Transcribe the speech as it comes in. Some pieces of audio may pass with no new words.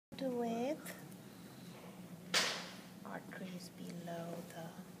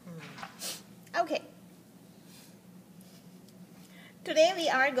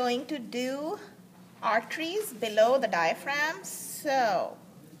are going to do arteries below the diaphragm. So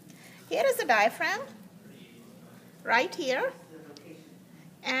here is the diaphragm right here,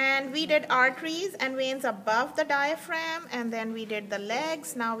 and we did arteries and veins above the diaphragm, and then we did the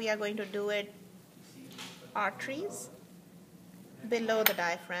legs. Now we are going to do it arteries below the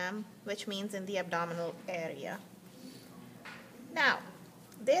diaphragm, which means in the abdominal area. Now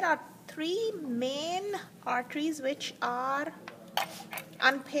there are three main arteries which are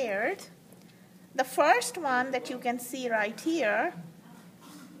unpaired. The first one that you can see right here,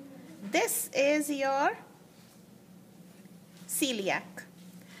 this is your celiac.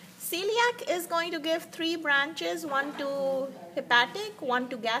 Celiac is going to give three branches, one to hepatic, one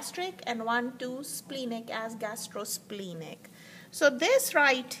to gastric, and one to splenic as gastrosplenic. So this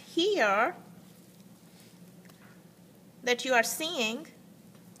right here that you are seeing,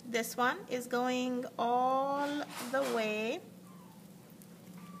 this one is going all the way,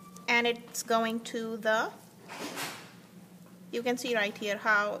 and it's going to the, you can see right here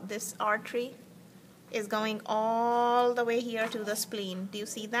how this artery is going all the way here to the spleen. Do you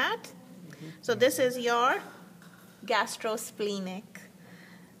see that? So this is your gastrosplenic.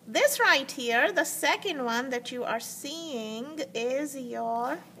 This right here, the second one that you are seeing is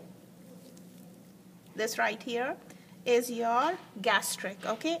your, this right here is your gastric,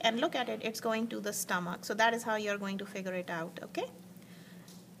 okay? And look at it, it's going to the stomach. So that is how you're going to figure it out, okay?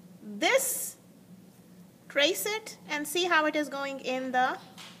 This, trace it and see how it is going in the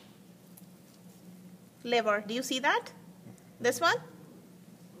liver. Do you see that? This one?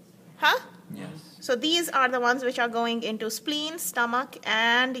 Huh? Yes. So these are the ones which are going into spleen, stomach,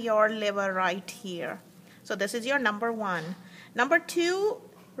 and your liver right here. So this is your number one. Number two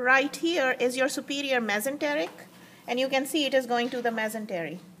right here is your superior mesenteric, and you can see it is going to the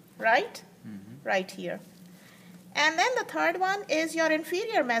mesentery, right? Right here. And then the third one is your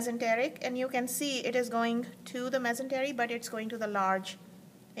inferior mesenteric, and you can see it is going to the mesentery, but it's going to the large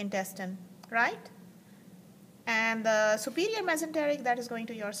intestine, right? And the superior mesenteric, that is going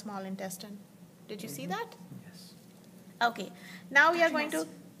to your small intestine. Did you see that? Yes. Okay. Now we are going to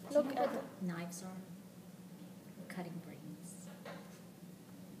look at the knives are cutting brains.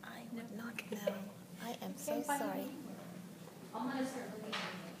 I would not know. I am so sorry. I'm going to start looking at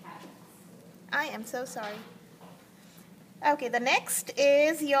the cabinets. I am so sorry. Okay, the next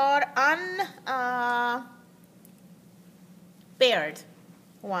is your paired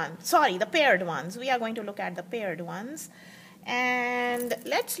one. Sorry, the paired ones. We are going to look at the paired ones. And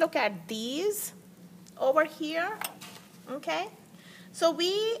let's look at these over here. Okay. So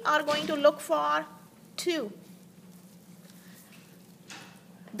we are going to look for two.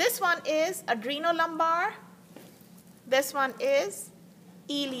 This one is adrenolumbar. This one is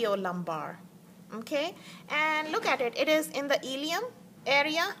iliolumbar. Okay, and look at it. It is in the ilium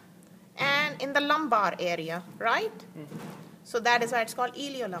area and in the lumbar area, right? So that is why it's called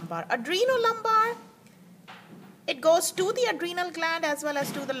iliolumbar. Adrenolumbar, it goes to the adrenal gland as well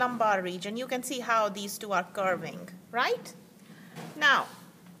as to the lumbar region. You can see how these two are curving, right? Now,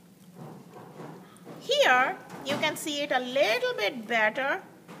 here you can see it a little bit better.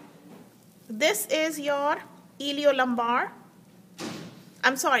 This is your iliolumbar.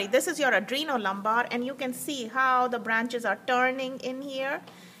 I'm sorry, this is your adrenolumbar, and you can see how the branches are turning in here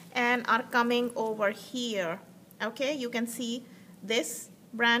and are coming over here. Okay, you can see this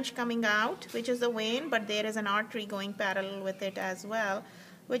branch coming out, which is the vein, but there is an artery going parallel with it as well,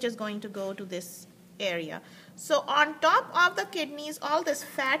 which is going to go to this area. So on top of the kidneys, all this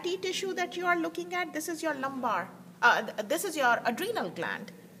fatty tissue that you are looking at, this is your lumbar, this is your adrenal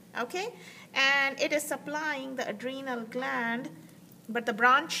gland, okay? And it is supplying the adrenal gland, but the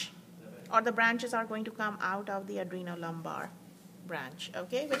branch or the branches are going to come out of the adrenolumbar branch,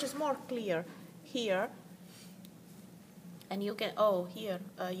 okay, which is more clear here. And you can, oh, here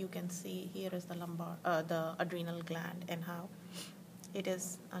you can see here is the lumbar, the adrenal gland, and how it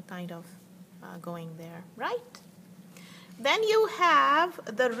is kind of going there, right? Then you have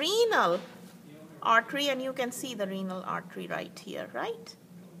the renal artery, and you can see the renal artery right here, right?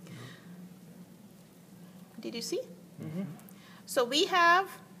 Did you see? Mm-hmm. So we have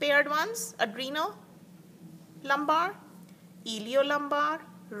paired ones, adrenal, lumbar, iliolumbar,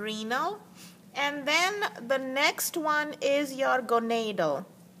 renal, and then the next one is your gonadal.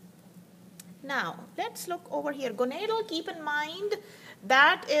 Now, let's look over here. Gonadal, keep in mind,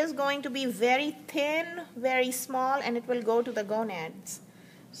 that is going to be very thin, very small, and it will go to the gonads.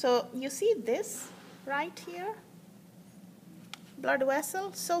 So you see this right here? Blood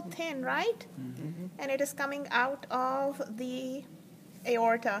vessel, so thin, right? Mm-hmm. And it is coming out of the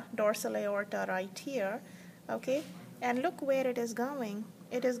aorta, dorsal aorta right here, okay? And look where it is going.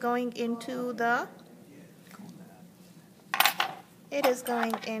 It is going into the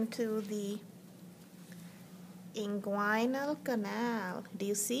inguinal canal. Do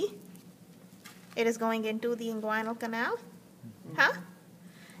you see? It is going into the inguinal canal. Huh?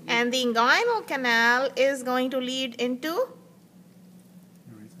 And the inguinal canal is going to lead into,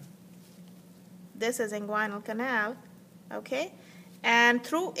 this is inguinal canal, okay? And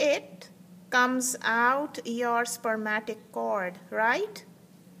through it comes out your spermatic cord, right?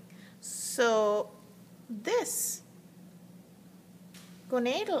 So this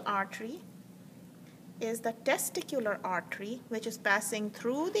gonadal artery is the testicular artery, which is passing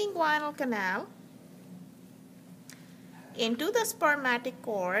through the inguinal canal into the spermatic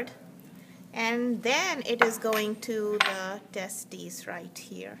cord, and then it is going to the testes right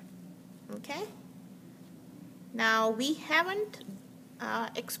here. Okay? Now we haven't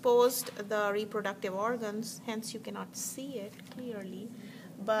exposed the reproductive organs, hence you cannot see it clearly,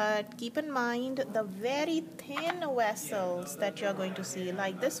 but keep in mind the very thin vessels that you're going to see,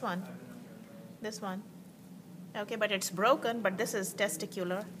 like this one. Okay, but it's broken, but this is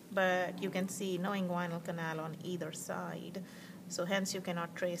testicular, but you can see no inguinal canal on either side. So hence you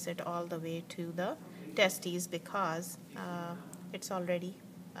cannot trace it all the way to the testes because it's already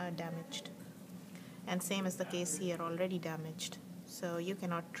damaged. And same is the case here, already damaged. So you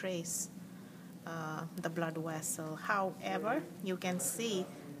cannot trace the blood vessel. However, you can see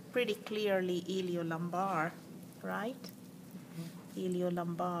pretty clearly iliolumbar, right?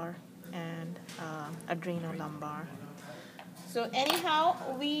 Iliolumbar and adrenolumbar. So anyhow,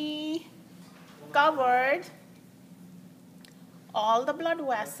 we covered all the blood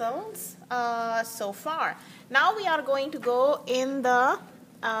vessels so far. Now we are going to go in the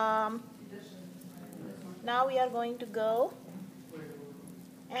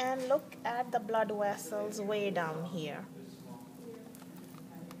and look at the blood vessels way down here.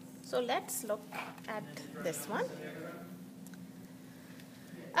 So let's look at this one.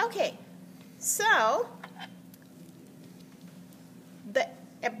 Okay, so the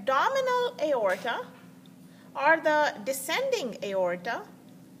abdominal aorta or the descending aorta,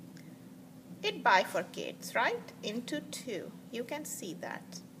 it bifurcates, right, into two. You can see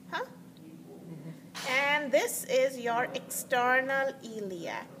that, huh? And this is your external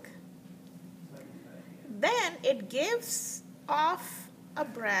iliac. Then it gives off a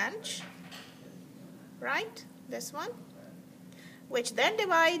branch, right, this one, which then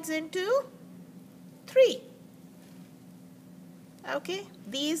divides into three. Okay,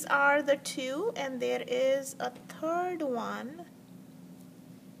 these are the two, and there is a third one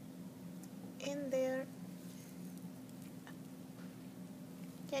in there.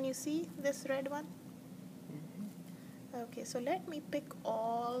 Can you see this red one? Okay, so let me pick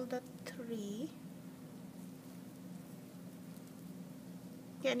all the three.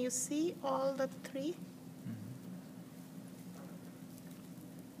 Can you see all the three?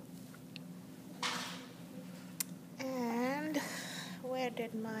 And where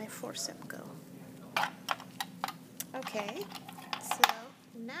did my forceps go? Okay, so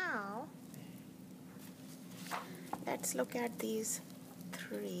now let's look at these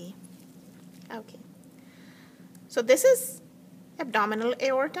three. Okay, so this is abdominal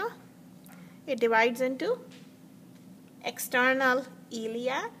aorta. It divides into external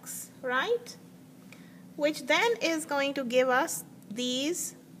iliacs, right? Which then is going to give us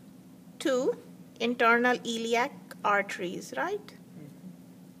these two internal iliac arteries, right?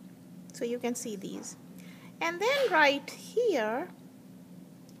 So you can see these. And then right here,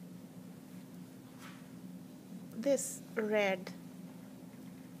 this red.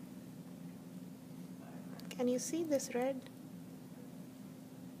 Can you see this red?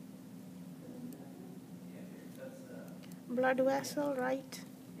 Blood vessel right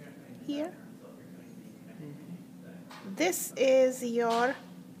here. This is your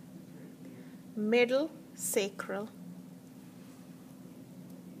middle sacral.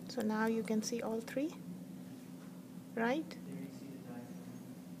 So now you can see all three, right?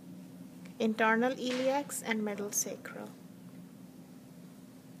 Internal iliacs and middle sacral.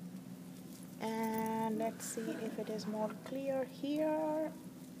 And let's see if it is more clear here.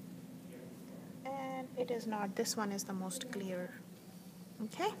 And it is not. This one is the most clear.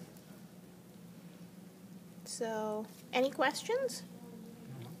 Okay? So, any questions?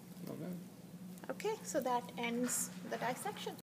 No. Okay, so that ends the dissection.